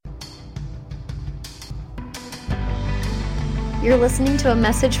You're listening to a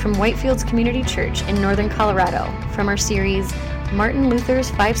message from Whitefields Community Church in Northern Colorado from our series, Martin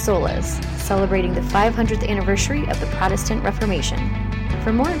Luther's Five Solas, celebrating the 500th anniversary of the Protestant Reformation.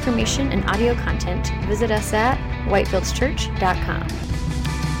 For more information and audio content, visit us at whitefieldschurch.com.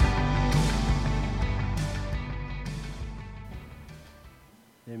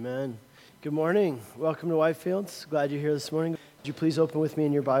 Amen. Good morning. Welcome to Whitefields. Glad you're here this morning. Would you please open with me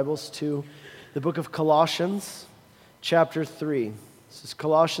in your Bibles to the book of Colossians, chapter 3. This is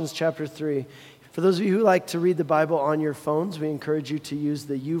Colossians chapter 3. For those of you who like to read the Bible on your phones, we encourage you to use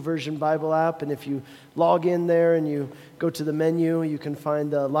the YouVersion Bible app. And if you log in there and you go to the menu, you can find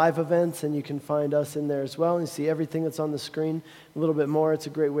the live events and you can find us in there as well. And you see everything that's on the screen a little bit more. It's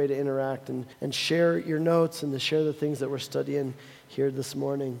a great way to interact and share your notes and to share the things that we're studying here this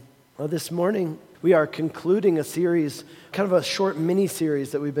morning. This morning, we are concluding a series, kind of a short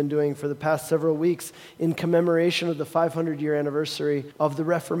mini-series that we've been doing for the past several weeks in commemoration of the 500-year anniversary of the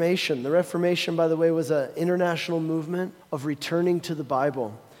Reformation. The Reformation, by the way, was an international movement of returning to the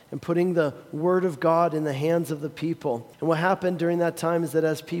Bible and putting the Word of God in the hands of the people. And what happened during that time is that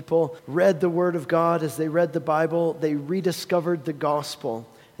as people read the Word of God, as they read the Bible, they rediscovered the gospel,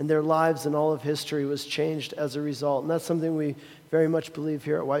 and their lives and all of history was changed as a result. And that's something we very much believe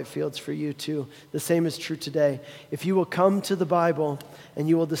here at Whitefields for you too. The same is true today. If you will come to the Bible and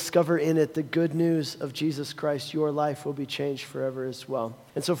you will discover in it the good news of Jesus Christ, your life will be changed forever as well.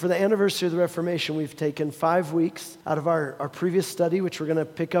 And so for the anniversary of the Reformation, we've taken 5 weeks out of our previous study, which we're going to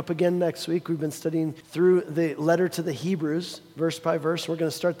pick up again next week. We've been studying through the letter to the Hebrews, verse by verse. We're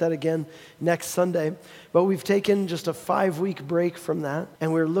going to start that again next Sunday. But we've taken just a 5-week break from that,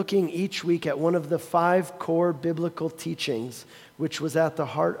 and we're looking each week at one of the 5 core biblical teachings which was at the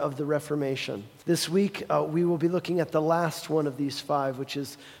heart of the Reformation. This week, we will be looking at the last one of these 5, which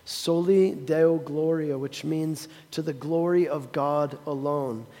is Soli Deo Gloria, which means to the glory of God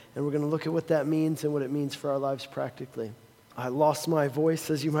alone. And we're going to look at what that means and what it means for our lives practically. I lost my voice,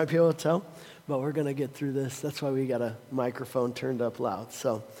 as you might be able to tell, but we're going to get through this. That's why we got a microphone turned up loud.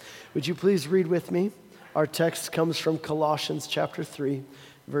 So would you please read with me? Our text comes from Colossians chapter 3,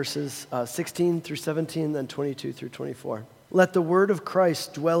 verses 16 through 17, then 22 through 24. Let the word of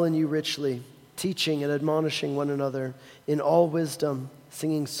Christ dwell in you richly, teaching and admonishing one another in all wisdom,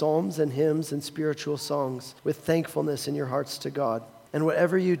 singing psalms and hymns and spiritual songs with thankfulness in your hearts to God. And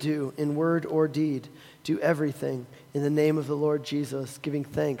whatever you do, in word or deed, do everything in the name of the Lord Jesus, giving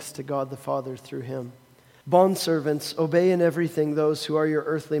thanks to God the Father through him. Bondservants, obey in everything those who are your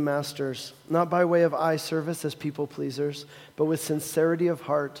earthly masters, not by way of eye service as people pleasers, but with sincerity of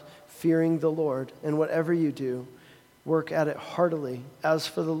heart, fearing the Lord. And whatever you do, work at it heartily, as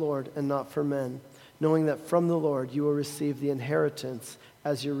for the Lord and not for men, knowing that from the Lord you will receive the inheritance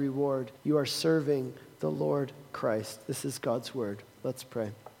as your reward. You are serving the Lord Christ. This is God's word. Let's pray.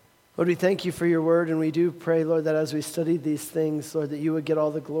 Lord, we thank you for your word, and we do pray, Lord, that as we study these things, Lord, that you would get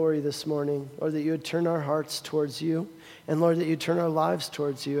all the glory this morning. Lord, that you would turn our hearts towards you, and Lord, that you turn our lives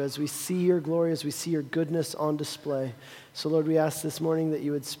towards you as we see your glory, as we see your goodness on display. So, Lord, we ask this morning that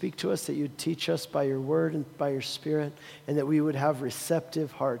you would speak to us, that you would teach us by your word and by your spirit, and that we would have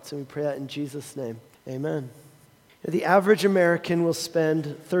receptive hearts. And we pray that in Jesus' name. Amen. The average American will spend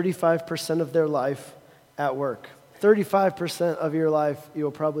 35% of their life at work. 35% of your life you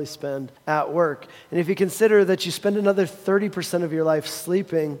will probably spend at work. And if you consider that you spend another 30% of your life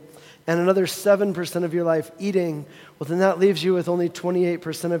sleeping and another 7% of your life eating, well, then that leaves you with only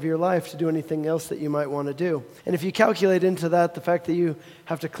 28% of your life to do anything else that you might want to do. And if you calculate into that the fact that you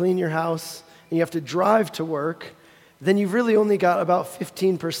have to clean your house and you have to drive to work, then you've really only got about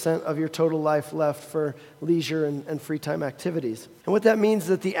 15% of your total life left for leisure and free time activities. And what that means is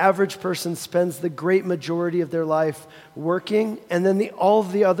that the average person spends the great majority of their life working, and then all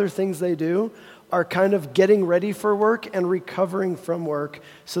of the other things they do are kind of getting ready for work and recovering from work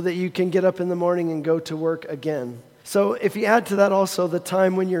so that you can get up in the morning and go to work again. So if you add to that also the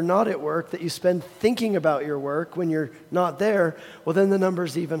time when you're not at work that you spend thinking about your work when you're not there, well, then the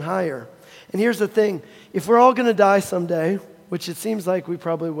number's even higher. And here's the thing, if we're all going to die someday, which it seems like we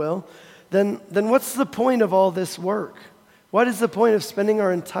probably will, then what's the point of all this work? What is the point of spending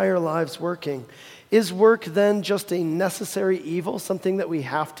our entire lives working? Is work then just a necessary evil, something that we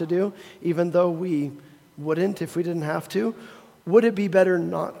have to do, even though we wouldn't if we didn't have to? Would it be better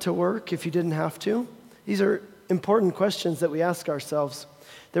not to work if you didn't have to? These are important questions that we ask ourselves.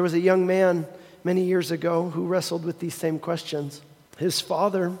 There was a young man many years ago who wrestled with these same questions. His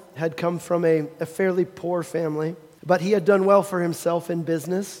father had come from a fairly poor family, But he had done well for himself in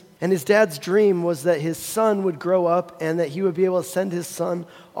business. And his dad's dream was that his son would grow up and that he would be able to send his son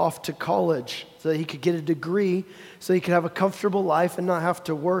off to college so that he could get a degree, so he could have a comfortable life and not have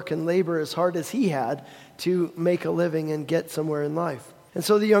to work and labor as hard as he had to make a living and get somewhere in life. And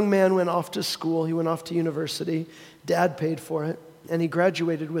so the young man went off to school. He went off to university. Dad paid for it, and he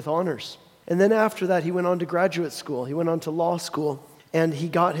graduated with honors. And then after that, he went on to graduate school. He went on to law school, and he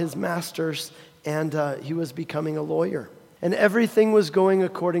got his master's, and he was becoming a lawyer. And everything was going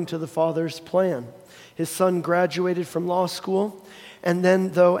according to the father's plan. His son graduated from law school, and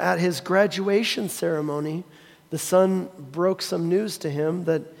then, though, at his graduation ceremony, the son broke some news to him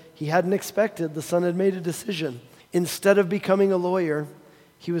that he hadn't expected. The son had made a decision. Instead of becoming a lawyer,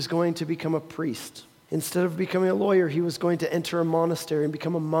 he was going to become a priest. Instead of becoming a lawyer, he was going to enter a monastery and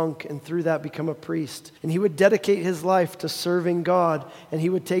become a monk, and through that become a priest. And he would dedicate his life to serving God, and he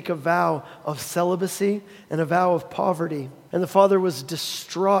would take a vow of celibacy and a vow of poverty. And the father was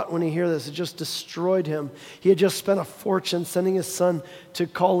distraught when he heard this. It just destroyed him. He had just spent a fortune sending his son to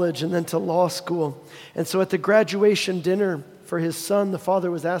college and then to law school. And so at the graduation dinner for his son, the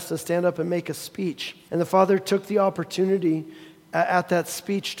father was asked to stand up and make a speech. And the father took the opportunity at that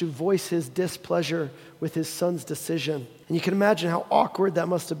speech to voice his displeasure with his son's decision. And you can imagine how awkward that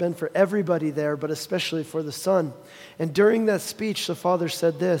must have been for everybody there, but especially for the son. And during that speech, the father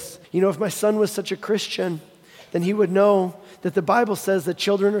said this, if my son was such a Christian, then he would know that the Bible says that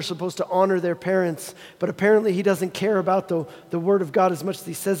children are supposed to honor their parents, but apparently he doesn't care about the Word of God as much as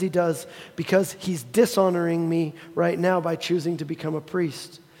he says he does, because he's dishonoring me right now by choosing to become a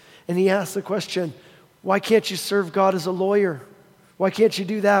priest. And he asked the question, why can't you serve God as a lawyer? Why can't you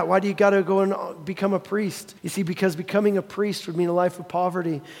do that? Why do you got to go and become a priest? You see, because becoming a priest would mean a life of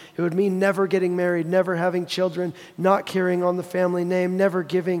poverty. It would mean never getting married, never having children, not carrying on the family name, never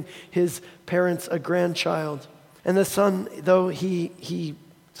giving his parents a grandchild. And the son, though, he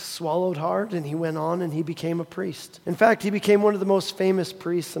swallowed hard, and he went on and he became a priest. In fact, he became one of the most famous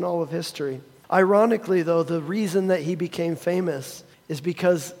priests in all of history. Ironically, though, the reason that he became famous is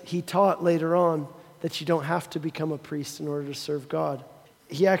because he taught later on that you don't have to become a priest in order to serve God.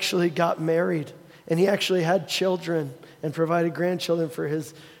 He actually got married, and he actually had children and provided grandchildren for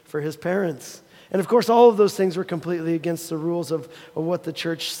his parents. And of course, all of those things were completely against the rules of what the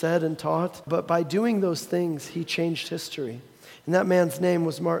church said and taught. But by doing those things, he changed history. And that man's name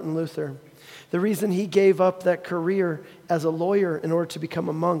was Martin Luther. The reason he gave up that career as a lawyer in order to become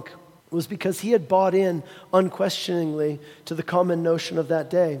a monk was because he had bought in unquestioningly to the common notion of that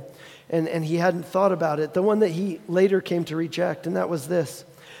day. And he hadn't thought about it. The one that he later came to reject, and that was this,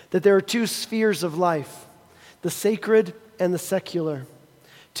 that there are two spheres of life, the sacred and the secular.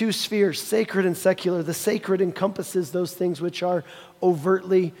 Two spheres, sacred and secular. The sacred encompasses those things which are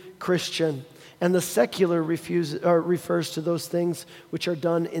overtly Christian, and the secular refers to those things which are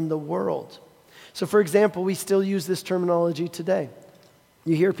done in the world. So for example, we still use this terminology today.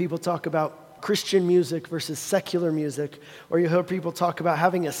 You hear people talk about Christian music versus secular music, or you hear people talk about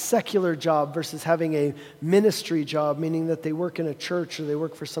having a secular job versus having a ministry job, meaning that they work in a church or they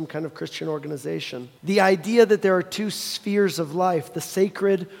work for some kind of Christian organization. The idea that there are two spheres of life, the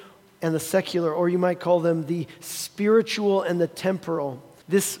sacred and the secular, or you might call them the spiritual and the temporal.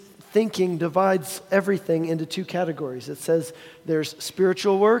 This thinking divides everything into two categories. It says there's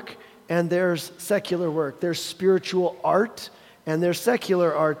spiritual work and there's secular work. There's spiritual art and there's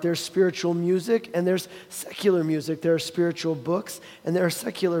secular art. There's spiritual music and there's secular music. There are spiritual books and there are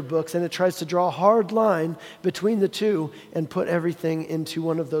secular books. And it tries to draw a hard line between the two and put everything into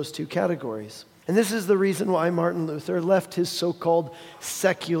one of those two categories. And this is the reason why Martin Luther left his so-called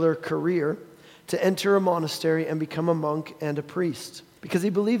secular career to enter a monastery and become a monk and a priest. Because he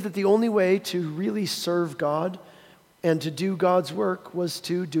believed that the only way to really serve God and to do God's work was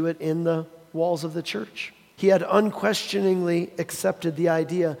to do it in the walls of the church. He had unquestioningly accepted the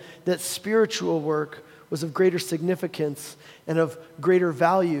idea that spiritual work was of greater significance and of greater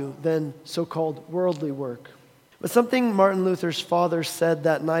value than so-called worldly work. But something Martin Luther's father said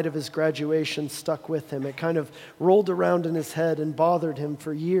that night of his graduation stuck with him. It kind of rolled around in his head and bothered him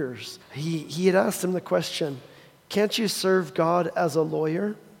for years. He had asked him the question, can't you serve God as a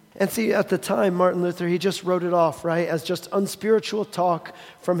lawyer? And see, at the time, Martin Luther, he just wrote it off, right, as just unspiritual talk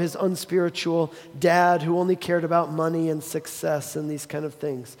from his unspiritual dad who only cared about money and success and these kind of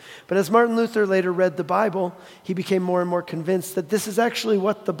things. But as Martin Luther later read the Bible, he became more and more convinced that this is actually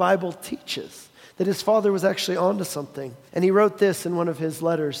what the Bible teaches, that his father was actually onto something. And he wrote this in one of his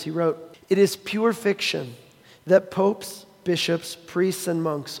letters. He wrote, "It is pure fiction that popes, bishops, priests, and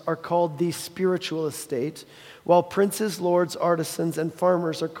monks are called the spiritual estate, while princes, lords, artisans, and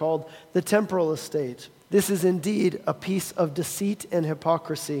farmers are called the temporal estate. This is indeed a piece of deceit and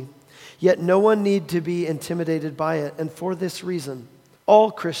hypocrisy. Yet no one need to be intimidated by it, and for this reason,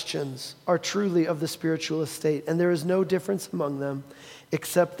 all Christians are truly of the spiritual estate, and there is no difference among them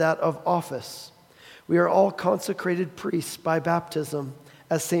except that of office. We are all consecrated priests by baptism.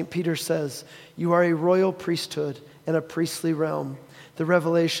 As St. Peter says, you are a royal priesthood and a priestly realm. The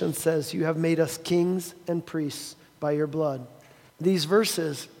Revelation says, you have made us kings and priests by your blood. These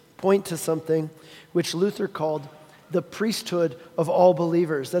verses point to something which Luther called the priesthood of all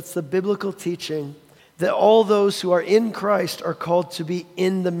believers. That's the biblical teaching that all those who are in Christ are called to be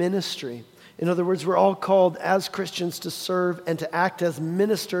in the ministry. In other words, we're all called as Christians to serve and to act as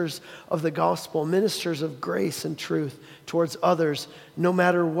ministers of the gospel, ministers of grace and truth towards others, no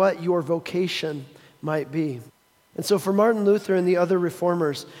matter what your vocation might be. And so for Martin Luther and the other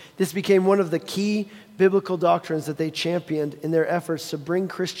reformers, this became one of the key biblical doctrines that they championed in their efforts to bring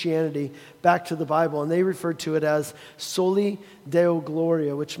Christianity back to the Bible. And they referred to it as soli Deo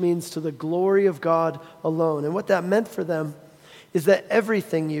gloria, which means to the glory of God alone. And what that meant for them is that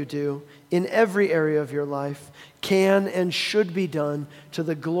everything you do in every area of your life can and should be done to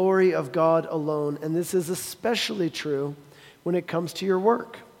the glory of God alone. And this is especially true when it comes to your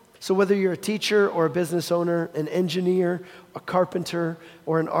work. So whether you're a teacher or a business owner, an engineer, a carpenter,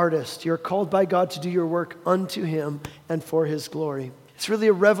 or an artist, you're called by God to do your work unto Him and for His glory. It's really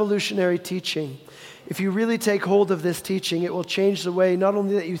a revolutionary teaching. If you really take hold of this teaching, it will change the way not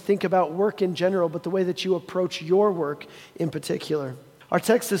only that you think about work in general, but the way that you approach your work in particular. Our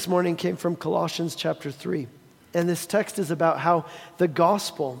text this morning came from Colossians chapter 3. And this text is about how the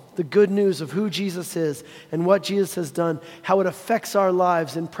gospel, the good news of who Jesus is and what Jesus has done, how it affects our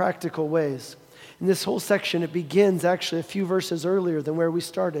lives in practical ways. In this whole section, it begins actually a few verses earlier than where we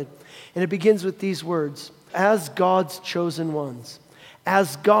started. And it begins with these words, as God's chosen ones.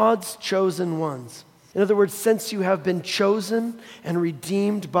 As God's chosen ones. In other words, since you have been chosen and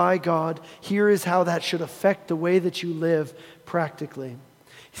redeemed by God, here is how that should affect the way that you live practically.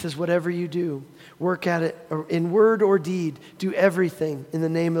 He says, whatever you do, work at it in word or deed, do everything in the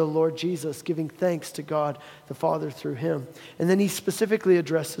name of the Lord Jesus, giving thanks to God the Father through Him. And then he specifically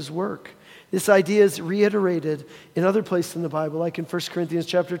addresses work. This idea is reiterated in other places in the Bible, like in 1 Corinthians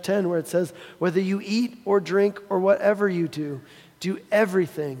chapter 10, where it says, whether you eat or drink or whatever you do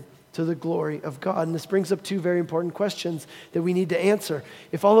everything to the glory of God. And this brings up two very important questions that we need to answer.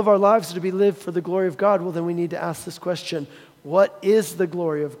 If all of our lives are to be lived for the glory of God, well, then we need to ask this question. What is the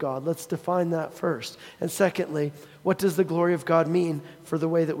glory of God? Let's define that first. And secondly, what does the glory of God mean for the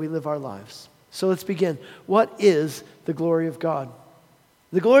way that we live our lives? So let's begin. What is the glory of God?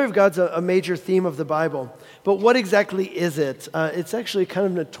 The glory of God's a major theme of the Bible. But what exactly is it? It's actually kind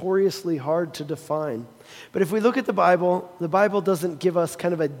of notoriously hard to define. But if we look at the Bible doesn't give us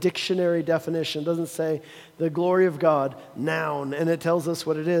kind of a dictionary definition. It doesn't say the glory of God, noun, and it tells us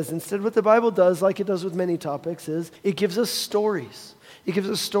what it is. Instead, what the Bible does, like it does with many topics, is it gives us stories. It gives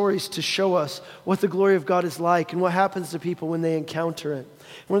us stories to show us what the glory of God is like and what happens to people when they encounter it.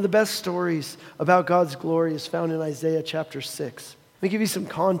 One of the best stories about God's glory is found in Isaiah chapter 6. Let me give you some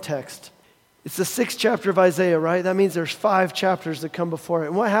context. It's the 6th chapter of Isaiah, right? That means there's 5 chapters that come before it.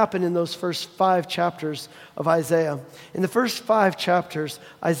 And what happened in those first 5 chapters of Isaiah? In the first 5 chapters,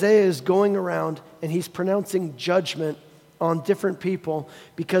 Isaiah is going around and he's pronouncing judgment on different people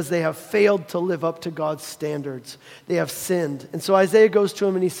because they have failed to live up to God's standards. They have sinned. And so Isaiah goes to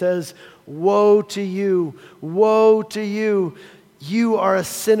him and he says, woe to you, woe to you. You are a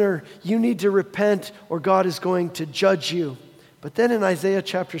sinner. You need to repent or God is going to judge you. But then in Isaiah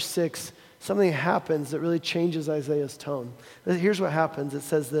chapter 6, something happens that really changes Isaiah's tone. Here's what happens. It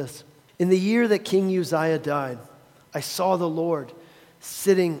says this. In the year that King Uzziah died, I saw the Lord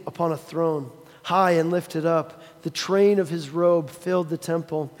sitting upon a throne, high and lifted up. The train of his robe filled the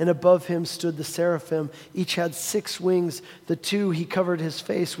temple, and above him stood the seraphim. Each had 6 wings. The 2 he covered his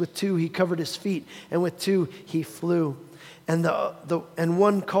face, with 2 he covered his feet, and with 2 he flew. And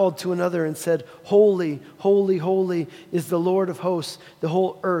one called to another and said, holy, holy, holy is the Lord of hosts. The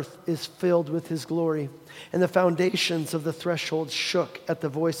whole earth is filled with his glory. And the foundations of the threshold shook at the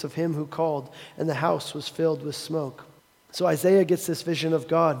voice of him who called, and the house was filled with smoke. So Isaiah gets this vision of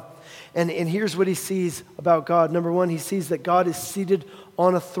God. And here's what he sees about God. Number 1, he sees that God is seated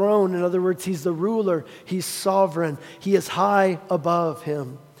on a throne. In other words, he's the ruler. He's sovereign. He is high above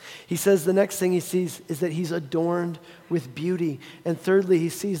him. He says the next thing he sees is that he's adorned with beauty. And thirdly, he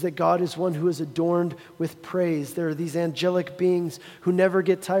sees that God is one who is adorned with praise. There are these angelic beings who never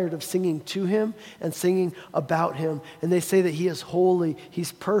get tired of singing to him and singing about him. And they say that he is holy,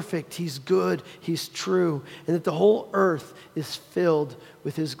 he's perfect, he's good, he's true, and that the whole earth is filled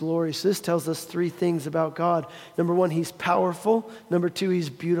with his glory. So this tells us three things about God. Number one, he's powerful. Number two, he's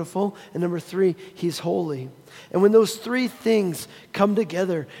beautiful. And number three, he's holy. And when those three things come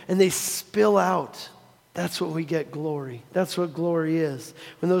together and they spill out, that's what we get glory. That's what glory is.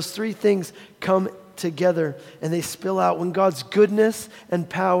 When those three things come together and they spill out, when God's goodness and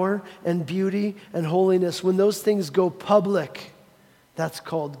power and beauty and holiness, when those things go public, that's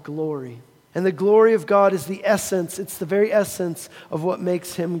called glory. And the glory of God is the essence, it's the very essence of what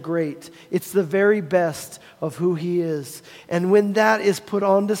makes him great. It's the very best of who he is. And when that is put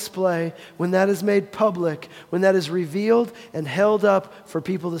on display, when that is made public, when that is revealed and held up for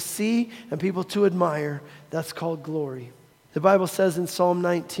people to see and people to admire, that's called glory. The Bible says in Psalm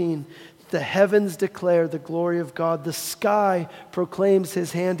 19, the heavens declare the glory of God. The sky proclaims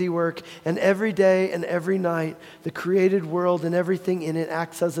his handiwork. And every day and every night, the created world and everything in it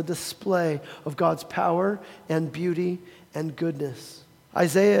acts as a display of God's power and beauty and goodness.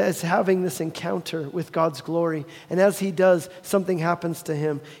 Isaiah is having this encounter with God's glory. And as he does, something happens to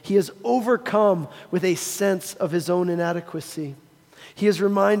him. He is overcome with a sense of his own inadequacy. He is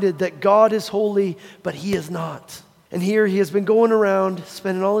reminded that God is holy, but he is not. And here he has been going around,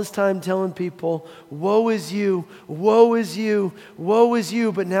 spending all his time telling people, woe is you, woe is you, woe is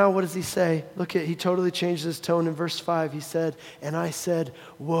you. But now what does he say? He totally changed his tone in verse 5. He said, and I said,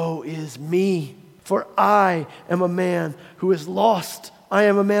 woe is me, for I am a man who is lost. I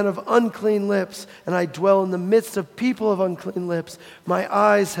am a man of unclean lips, and I dwell in the midst of people of unclean lips. My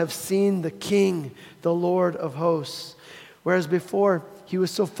eyes have seen the King, the Lord of hosts. Whereas before, he was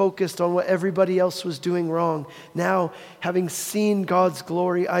so focused on what everybody else was doing wrong. Now, having seen God's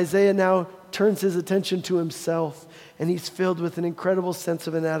glory, Isaiah now turns his attention to himself, and he's filled with an incredible sense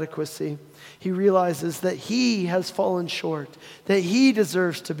of inadequacy. He realizes that he has fallen short, that he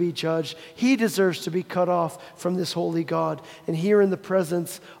deserves to be judged. He deserves to be cut off from this holy God. And here in the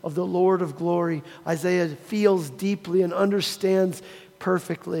presence of the Lord of glory, Isaiah feels deeply and understands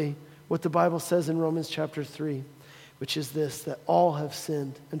perfectly what the Bible says in Romans chapter 3. Which is this, that all have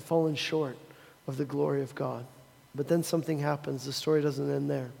sinned and fallen short of the glory of God. But then something happens. The story doesn't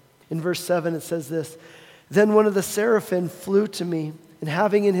end there. In verse 7, it says this, then one of the seraphim flew to me, and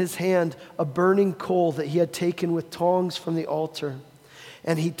having in his hand a burning coal that he had taken with tongs from the altar.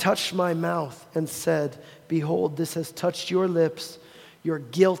 And he touched my mouth and said, behold, this has touched your lips. Your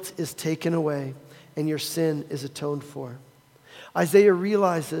guilt is taken away, and your sin is atoned for. Isaiah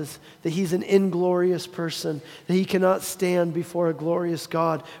realizes that he's an inglorious person, that he cannot stand before a glorious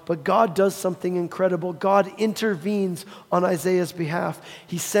God. But God does something incredible. God intervenes on Isaiah's behalf.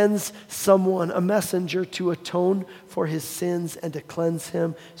 He sends someone, a messenger, to atone for his sins and to cleanse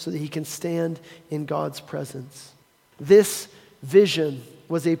him so that he can stand in God's presence. This vision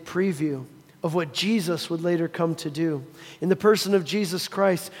was a preview of what Jesus would later come to do. In the person of Jesus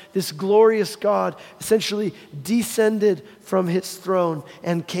Christ, this glorious God essentially descended from his throne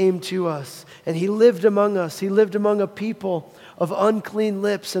and came to us. And he lived among us. He lived among a people of unclean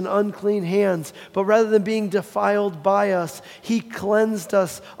lips and unclean hands. But rather than being defiled by us, he cleansed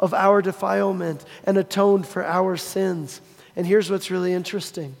us of our defilement and atoned for our sins. And here's what's really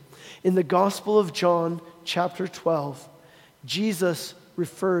interesting. In the Gospel of John, chapter 12, Jesus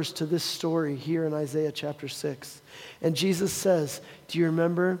refers to this story here in Isaiah chapter 6. And Jesus says, do you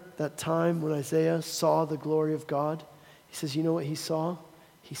remember that time when Isaiah saw the glory of God? He says, you know what he saw?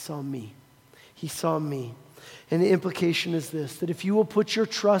 He saw me. He saw me. And the implication is this, that if you will put your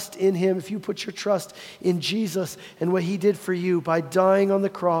trust in him, if you put your trust in Jesus and what he did for you by dying on the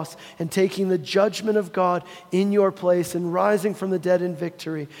cross and taking the judgment of God in your place and rising from the dead in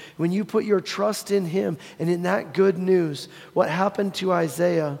victory, when you put your trust in him and in that good news, what happened to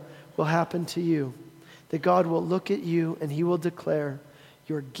Isaiah will happen to you. That God will look at you and he will declare,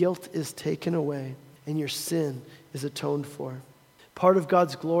 your guilt is taken away and your sin is atoned for. Part of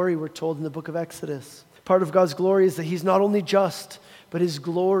God's glory, we're told in the book of Exodus. Part of God's glory is that he's not only just, but his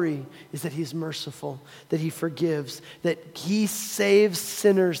glory is that he's merciful, that he forgives, that he saves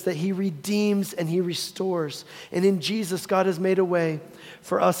sinners, that he redeems and he restores. And in Jesus, God has made a way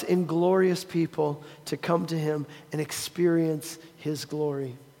for us inglorious people to come to him and experience his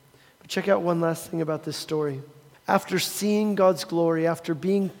glory. But check out one last thing about this story. After seeing God's glory, after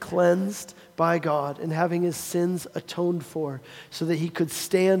being cleansed by God and having his sins atoned for so that he could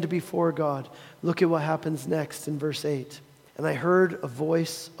stand before God, look at what happens next in verse 8. And I heard a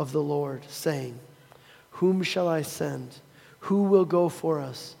voice of the Lord saying, whom shall I send? Who will go for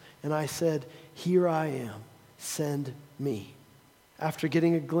us? And I said, here I am, send me. After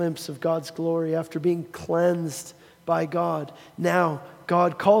getting a glimpse of God's glory, after being cleansed by God, now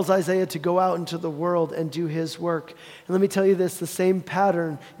God calls Isaiah to go out into the world and do his work. And let me tell you this, the same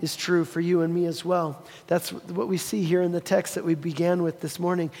pattern is true for you and me as well. That's what we see here in the text that we began with this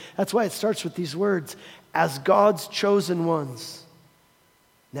morning. That's why it starts with these words, as God's chosen ones,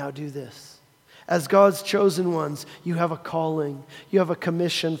 now do this. As God's chosen ones, you have a calling. You have a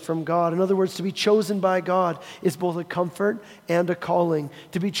commission from God. In other words, to be chosen by God is both a comfort and a calling.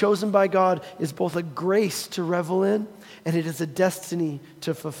 To be chosen by God is both a grace to revel in, and it is a destiny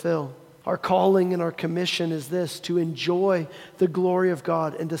to fulfill. Our calling and our commission is this, to enjoy the glory of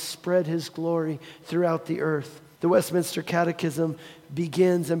God and to spread his glory throughout the earth. The Westminster Catechism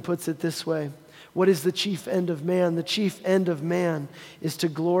begins and puts it this way. What is the chief end of man? The chief end of man is to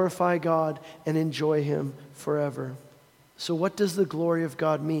glorify God and enjoy him forever. So what does the glory of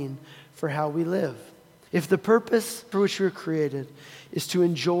God mean for how we live? If the purpose for which we were created is to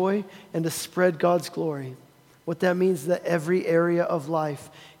enjoy and to spread God's glory, what that means is that every area of life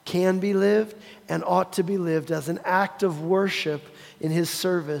can be lived and ought to be lived as an act of worship in his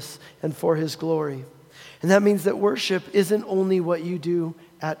service and for his glory. And that means that worship isn't only what you do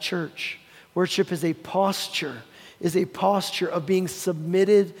at church. Worship is a posture of being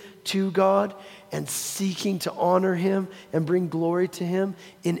submitted to God and seeking to honor him and bring glory to him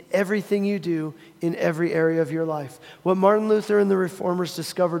in everything you do in every area of your life. What Martin Luther and the Reformers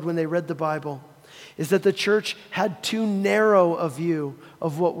discovered when they read the Bible is that the church had too narrow a view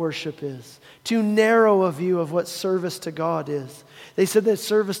of what worship is, too narrow a view of what service to God is. They said that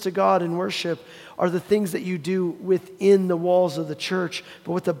service to God and worship are the things that you do within the walls of the church.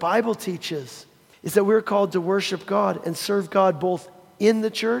 But what the Bible teaches is that we're called to worship God and serve God both in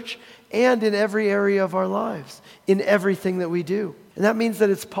the church and in every area of our lives, in everything that we do. And that means that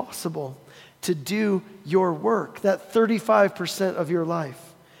it's possible to do your work, that 35% of your life,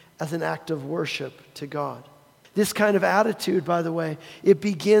 as an act of worship to God. This kind of attitude, by the way, it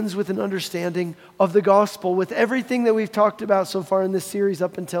begins with an understanding of the gospel. With everything that we've talked about so far in this series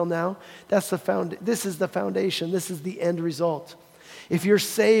up until now, this is the foundation. This is the end result. If you're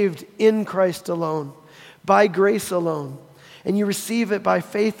saved in Christ alone, by grace alone, and you receive it by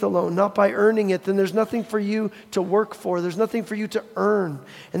faith alone, not by earning it, then there's nothing for you to work for. There's nothing for you to earn.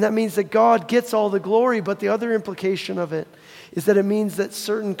 And that means that God gets all the glory, but the other implication of it is that it means that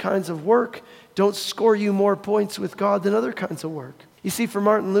certain kinds of work don't score you more points with God than other kinds of work. You see, for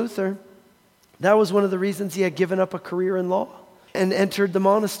Martin Luther, that was one of the reasons he had given up a career in law and entered the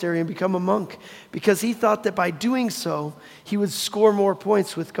monastery and become a monk, because he thought that by doing so, he would score more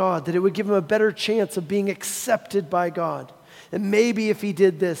points with God, that it would give him a better chance of being accepted by God. And maybe if he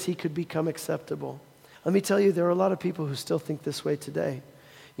did this, he could become acceptable. Let me tell you, there are a lot of people who still think this way today.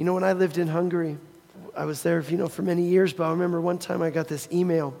 You know, when I lived in Hungary, I was there, for many years, but I remember one time I got this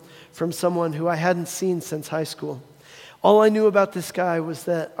email from someone who I hadn't seen since high school. All I knew about this guy was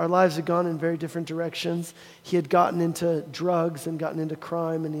that our lives had gone in very different directions. He had gotten into drugs and gotten into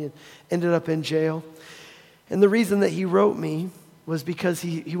crime, and he had ended up in jail. And the reason that he wrote me was because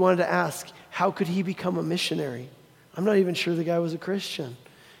he wanted to ask, how could he become a missionary? I'm not even sure the guy was a Christian.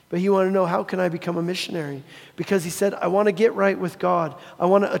 But he wanted to know, how can I become a missionary? Because he said, I want to get right with God. I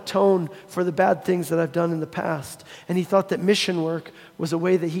want to atone for the bad things that I've done in the past. And he thought that mission work was a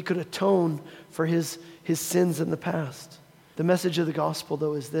way that he could atone for his sins in the past. The message of the gospel,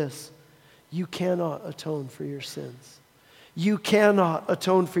 though, is this. You cannot atone for your sins. You cannot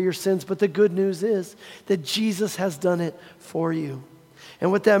atone for your sins. But the good news is that Jesus has done it for you.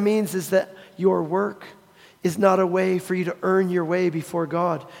 And what that means is that your work is not a way for you to earn your way before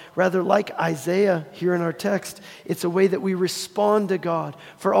God. Rather, like Isaiah here in our text, it's a way that we respond to God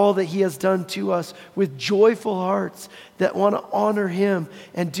for all that he has done to us with joyful hearts that want to honor him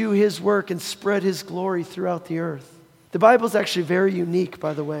and do his work and spread his glory throughout the earth. The Bible is actually very unique,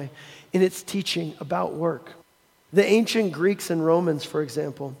 by the way, in its teaching about work. The ancient Greeks and Romans, for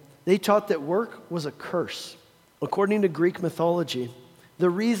example, they taught that work was a curse. According to Greek mythology, the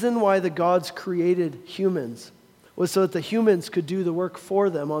reason why the gods created humans was so that the humans could do the work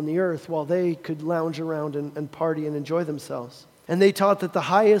for them on the earth while they could lounge around and party and enjoy themselves. And they taught that the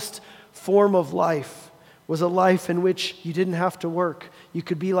highest form of life was a life in which you didn't have to work. You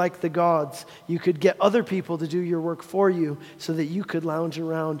could be like the gods. You could get other people to do your work for you so that you could lounge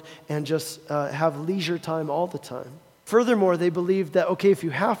around and just have leisure time all the time. Furthermore, they believed that, if you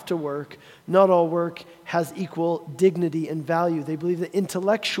have to work, not all work has equal dignity and value. They believed that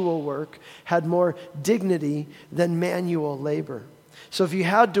intellectual work had more dignity than manual labor. So if you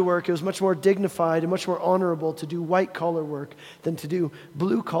had to work, it was much more dignified and much more honorable to do white-collar work than to do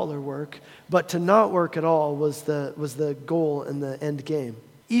blue-collar work. But to not work at all was the goal and the end game.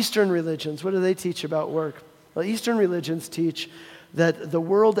 Eastern religions, what do they teach about work? Well, Eastern religions teach that the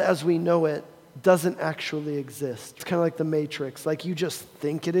world as we know it doesn't actually exist. It's kind of like the Matrix. Like you just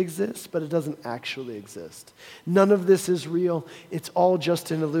think it exists, but it doesn't actually exist. None of this is real. It's all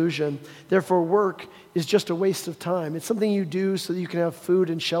just an illusion. Therefore, work is just a waste of time. It's something you do so that you can have food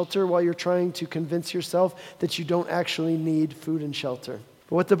and shelter while you're trying to convince yourself that you don't actually need food and shelter.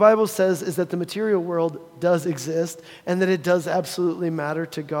 But what the Bible says is that the material world does exist and that it does absolutely matter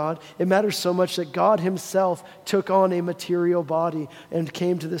to God. It matters so much that God himself took on a material body and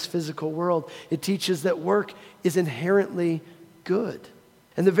came to this physical world. It teaches that work is inherently good.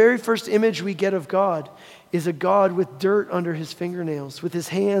 And the very first image we get of God is a God with dirt under his fingernails, with his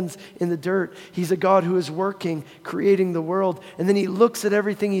hands in the dirt. He's a God who is working, creating the world. And then he looks at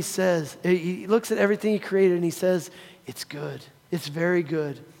everything he says. He looks at everything he created and he says, it's good. It's very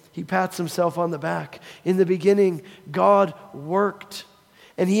good. He pats himself on the back. In the beginning, God worked,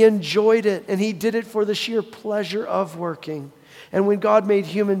 and he enjoyed it, and he did it for the sheer pleasure of working. And when God made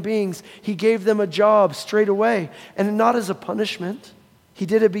human beings, he gave them a job straight away, and not as a punishment. He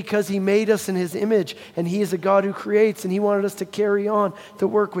did it because he made us in his image, and he is a God who creates, and he wanted us to carry on the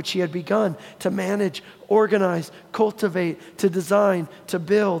work which he had begun, to manage, organize, cultivate, to design, to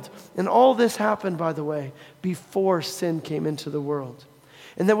build. And all this happened, by the way, before sin came into the world.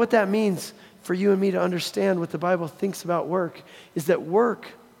 And then what that means for you and me to understand what the Bible thinks about work is that work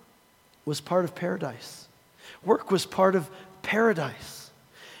was part of paradise. Work was part of paradise.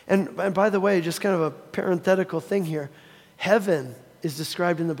 And by the way, just kind of a parenthetical thing here, heaven is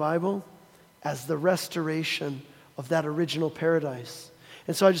described in the Bible as the restoration of that original paradise.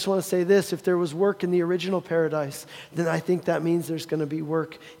 And so I just want to say this, if there was work in the original paradise, then I think that means there's going to be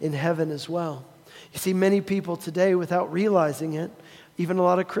work in heaven as well. You see, many people today, without realizing it, even a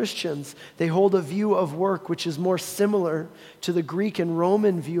lot of Christians, they hold a view of work which is more similar to the Greek and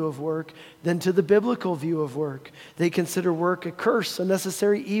Roman view of work than to the biblical view of work. They consider work a curse, a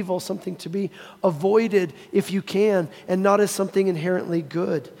necessary evil, something to be avoided if you can, and not as something inherently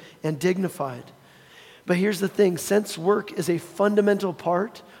good and dignified. But here's the thing, since work is a fundamental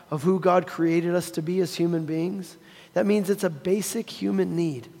part of who God created us to be as human beings, that means it's a basic human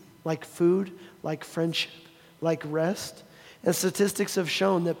need, like food, like friendship, like rest. And statistics have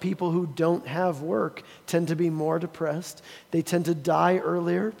shown that people who don't have work tend to be more depressed. They tend to die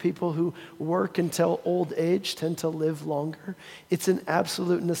earlier. People who work until old age tend to live longer. It's an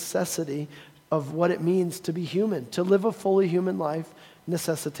absolute necessity of what it means to be human. To live a fully human life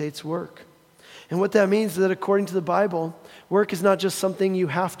necessitates work. And what that means is that according to the Bible, work is not just something you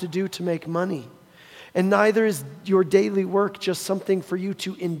have to do to make money. And neither is your daily work just something for you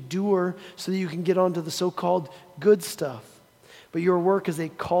to endure so that you can get onto the so-called good stuff. But your work is a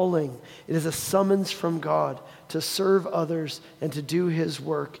calling. It is a summons from God to serve others and to do his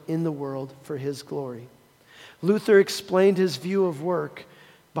work in the world for his glory. Luther explained his view of work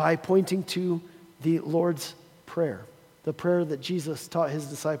by pointing to the Lord's Prayer, the prayer that Jesus taught his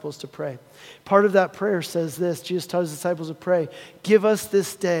disciples to pray. Part of that prayer says this, Jesus taught his disciples to pray, "Give us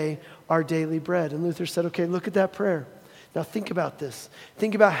this day our daily bread." And Luther said, okay, look at that prayer. Now think about this.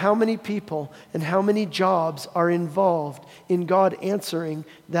 Think about how many people and how many jobs are involved in God answering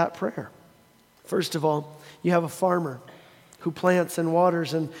that prayer. First of all, you have a farmer who plants and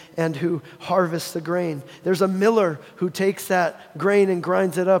waters and who harvests the grain. There's a miller who takes that grain and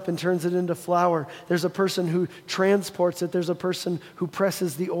grinds it up and turns it into flour. There's a person who transports it. There's a person who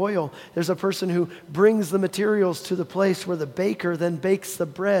presses the oil. There's a person who brings the materials to the place where the baker then bakes the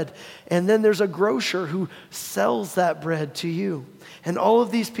bread. And then there's a grocer who sells that bread to you. And all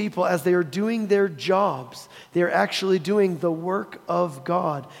of these people, as they are doing their jobs, they are actually doing the work of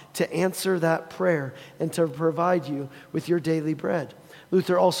God to answer that prayer and to provide you with your daily bread.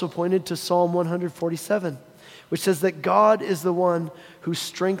 Luther also pointed to Psalm 147, which says that God is the one who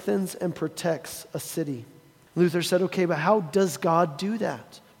strengthens and protects a city. Luther said, okay, but how does God do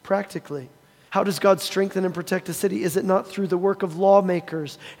that practically? How does God strengthen and protect a city? Is it not through the work of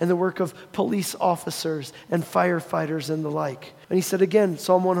lawmakers and the work of police officers and firefighters and the like? And he said again,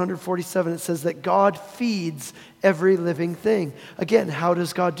 Psalm 147, it says that God feeds every living thing. Again, how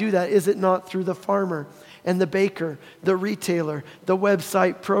does God do that? Is it not through the farmer and the baker, the retailer, the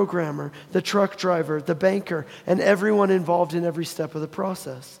website programmer, the truck driver, the banker, and everyone involved in every step of the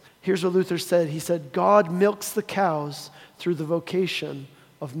process? Here's what Luther said. He said, God milks the cows through the vocation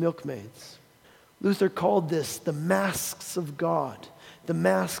of milkmaids. Luther called this the masks of God, the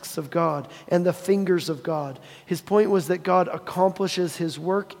masks of God and the fingers of God. His point was that God accomplishes his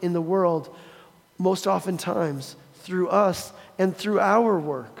work in the world most oftentimes through us and through our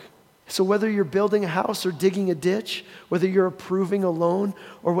work. So whether you're building a house or digging a ditch, whether you're approving a loan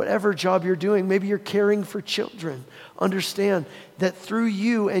or whatever job you're doing, maybe you're caring for children, understand that through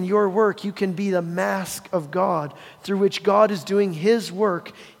you and your work, you can be the mask of God through which God is doing his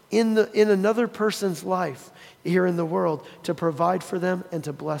work in another person's life here in the world to provide for them and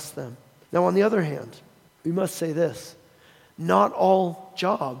to bless them. Now, on the other hand, we must say this: not all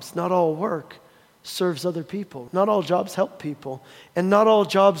jobs, not all work serves other people. Not all jobs help people. And not all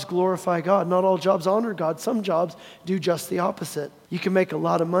jobs glorify God. Not all jobs honor God. Some jobs do just the opposite. You can make a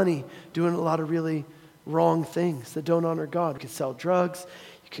lot of money doing a lot of really wrong things that don't honor God. You could sell drugs.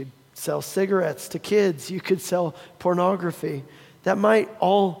 You could sell cigarettes to kids. You could sell pornography. That might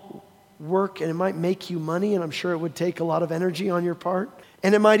all work and it might make you money, and I'm sure it would take a lot of energy on your part.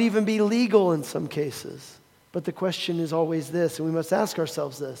 And it might even be legal in some cases. But the question is always this, and we must ask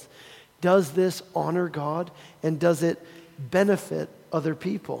ourselves this: does this honor God, and does it benefit other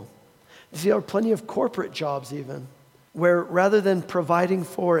people? You see, there are plenty of corporate jobs even, where rather than providing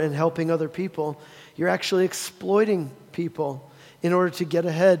for and helping other people, you're actually exploiting people in order to get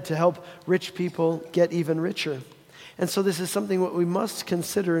ahead, to help rich people get even richer. And so this is something what we must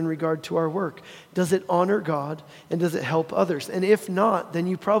consider in regard to our work. Does it honor God, and does it help others? And if not, then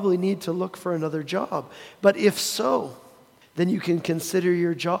you probably need to look for another job. But if so, then you can consider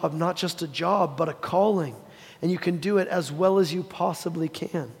your job not just a job, but a calling. And you can do it as well as you possibly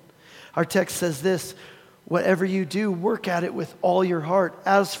can. Our text says this: whatever you do, work at it with all your heart,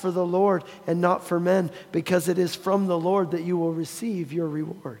 as for the Lord and not for men, because it is from the Lord that you will receive your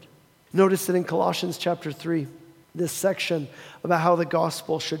reward. Notice that in Colossians chapter 3, this section about how the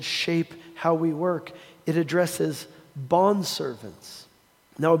gospel should shape how we work, it addresses bondservants.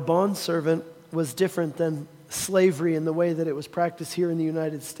 Now, a bondservant was different than slavery in the way that it was practiced here in the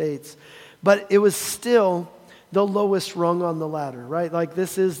United States. But it was still the lowest rung on the ladder, right? Like,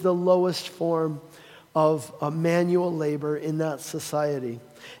 this is the lowest form of manual labor in that society.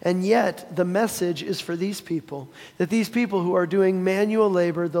 And yet, the message is for these people, that these people who are doing manual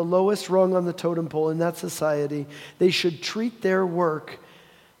labor, the lowest rung on the totem pole in that society, they should treat their work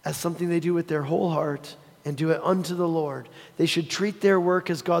as something they do with their whole heart and do it unto the Lord. They should treat their work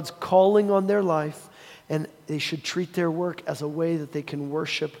as God's calling on their life, and they should treat their work as a way that they can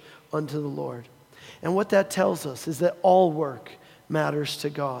worship unto the Lord. And what that tells us is that all work matters to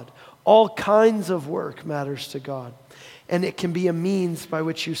God. All kinds of work matters to God. And it can be a means by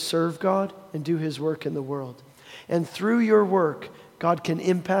which you serve God and do his work in the world. And through your work, God can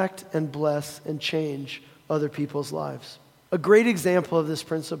impact and bless and change other people's lives. A great example of this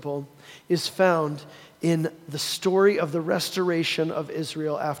principle is found in the story of the restoration of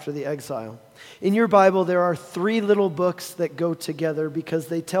Israel after the exile. In your Bible, there are 3 little books that go together because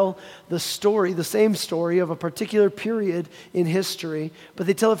they tell the story, the same story of a particular period in history, but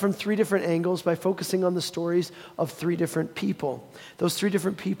they tell it from 3 different angles by focusing on the stories of 3 different people. Those 3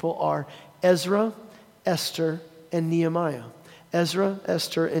 different people are Ezra, Esther, and Nehemiah. Ezra,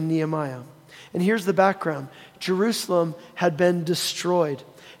 Esther, and Nehemiah. And here's the background. Jerusalem had been destroyed,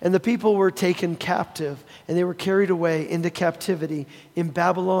 and the people were taken captive, and they were carried away into captivity in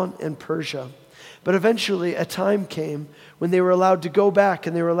Babylon and Persia. But eventually a time came when they were allowed to go back,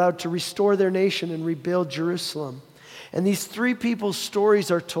 and they were allowed to restore their nation and rebuild Jerusalem. And these 3 people's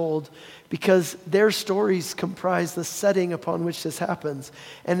stories are told because their stories comprise the setting upon which this happens.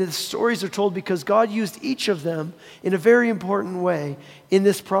 And the stories are told because God used each of them in a very important way in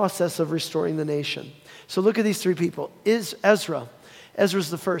this process of restoring the nation. So look at these 3 people. Ezra. Ezra's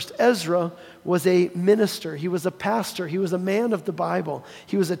the first. Ezra was a minister. He was a pastor. He was a man of the Bible.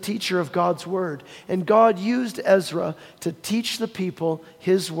 He was a teacher of God's word. And God used Ezra to teach the people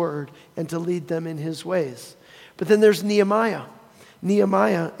his word and to lead them in his ways. But then there's Nehemiah.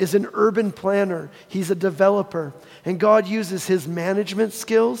 Nehemiah is an urban planner. He's a developer. And God uses his management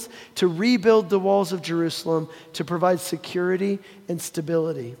skills to rebuild the walls of Jerusalem to provide security and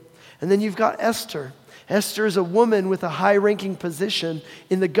stability. And then you've got Esther. Esther is a woman with a high-ranking position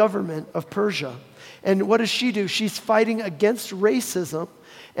in the government of Persia. And what does she do? She's fighting against racism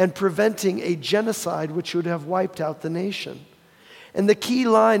and preventing a genocide which would have wiped out the nation. And the key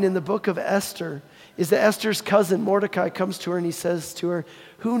line in the book of Esther is that Esther's cousin Mordecai comes to her and he says to her,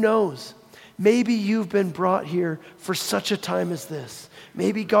 "Who knows? Maybe you've been brought here for such a time as this.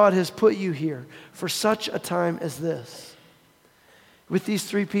 Maybe God has put you here for such a time as this." With these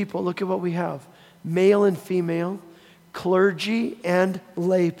 3 people, look at what we have. Male and female, clergy and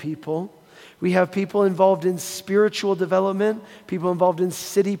lay people, We have people involved in spiritual development, people involved in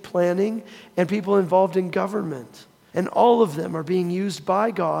city planning, and people involved in government. And all of them are being used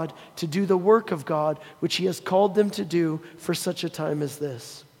by God to do the work of God, which He has called them to do for such a time as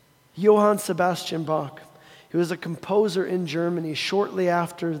this. Johann Sebastian Bach, he was a composer in Germany shortly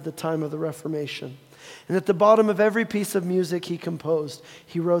after the time of the Reformation. And at the bottom of every piece of music he composed,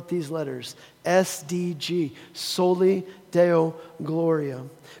 he wrote these letters, SDG, Soli Deo Gloria.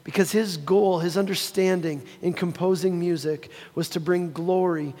 Because his goal, his understanding in composing music was to bring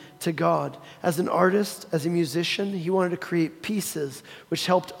glory to God. As an artist, as a musician, he wanted to create pieces which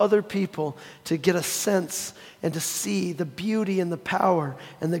helped other people to get a sense and to see the beauty and the power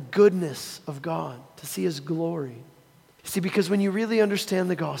and the goodness of God, to see His glory. See, because when you really understand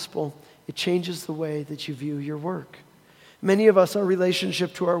the gospel, it changes the way that you view your work. Many of us, our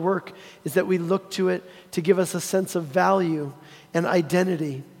relationship to our work is that we look to it to give us a sense of value and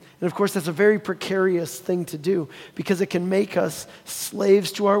identity. And of course, that's a very precarious thing to do because it can make us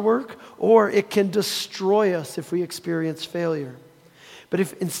slaves to our work, or it can destroy us if we experience failure. But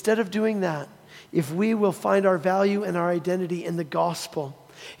if instead of doing that, if we will find our value and our identity in the gospel,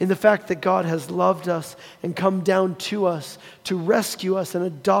 in the fact that God has loved us and come down to us to rescue us and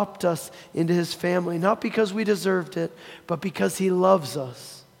adopt us into His family, not because we deserved it, but because He loves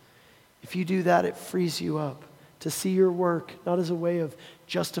us. If you do that, it frees you up to see your work not as a way of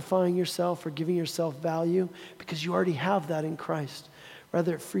justifying yourself or giving yourself value, because you already have that in Christ.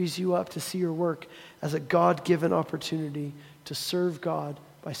 Rather, it frees you up to see your work as a God-given opportunity to serve God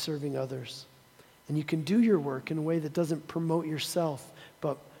by serving others. And you can do your work in a way that doesn't promote yourself,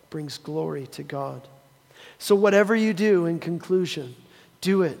 but brings glory to God. So whatever you do, in conclusion,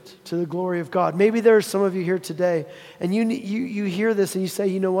 do it to the glory of God. Maybe there are some of you here today, and you hear this and you say,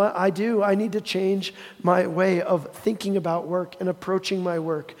 you know what, I need to change my way of thinking about work and approaching my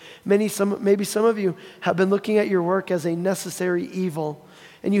work. Maybe some of you have been looking at your work as a necessary evil,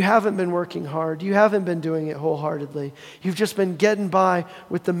 and you haven't been working hard. You haven't been doing it wholeheartedly. You've just been getting by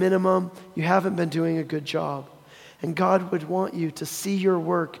with the minimum. You haven't been doing a good job. And God would want you to see your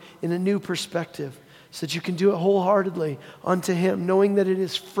work in a new perspective so that you can do it wholeheartedly unto Him, knowing that it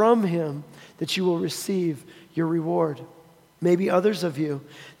is from Him that you will receive your reward. Maybe others of you,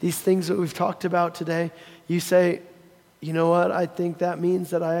 these things that we've talked about today, you say, you know what, I think that means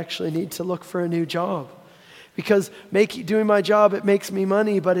that I actually need to look for a new job. Because doing my job, it makes me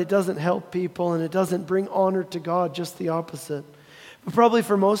money, but it doesn't help people and it doesn't bring honor to God, just the opposite. But probably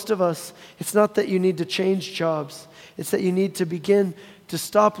for most of us, it's not that you need to change jobs. It's that you need to begin to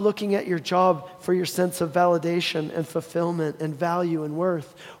stop looking at your job for your sense of validation and fulfillment and value and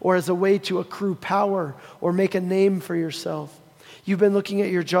worth, or as a way to accrue power or make a name for yourself. You've been looking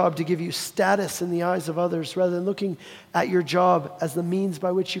at your job to give you status in the eyes of others rather than looking at your job as the means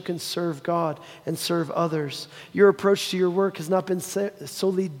by which you can serve God and serve others. Your approach to your work has not been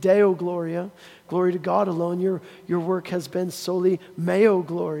soli Deo Gloria, glory to God alone. Your work has been soli meo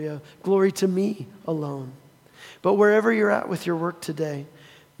Gloria, glory to me alone. But wherever you're at with your work today,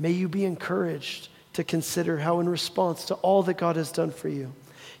 may you be encouraged to consider how in response to all that God has done for you,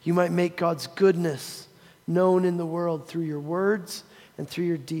 you might make God's goodness known in the world through your words and through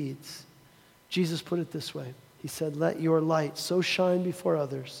your deeds. Jesus put it this way. He said, let your light so shine before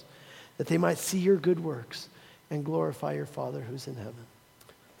others that they might see your good works and glorify your Father who's in heaven.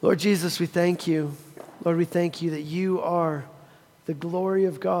 Lord Jesus, we thank you. Lord, we thank you that you are the glory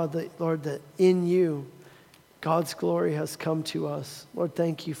of God, Lord, that in you, God's glory has come to us. Lord,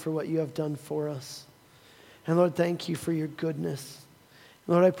 thank you for what you have done for us. And Lord, thank you for your goodness.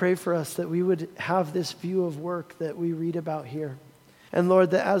 Lord, I pray for us that we would have this view of work that we read about here. And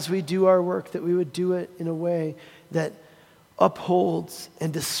Lord, that as we do our work, that we would do it in a way that upholds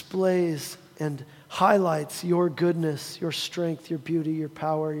and displays and highlights your goodness, your strength, your beauty, your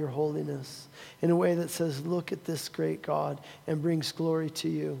power, your holiness, in a way that says, look at this great God, and brings glory to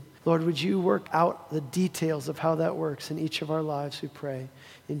you. Lord, would you work out the details of how that works in each of our lives, we pray.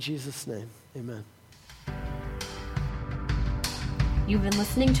 In Jesus' name, amen. You've been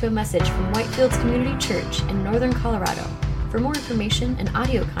listening to a message from Whitefields Community Church in Northern Colorado. For more information and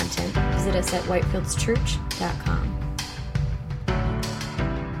audio content, visit us at whitefieldschurch.com.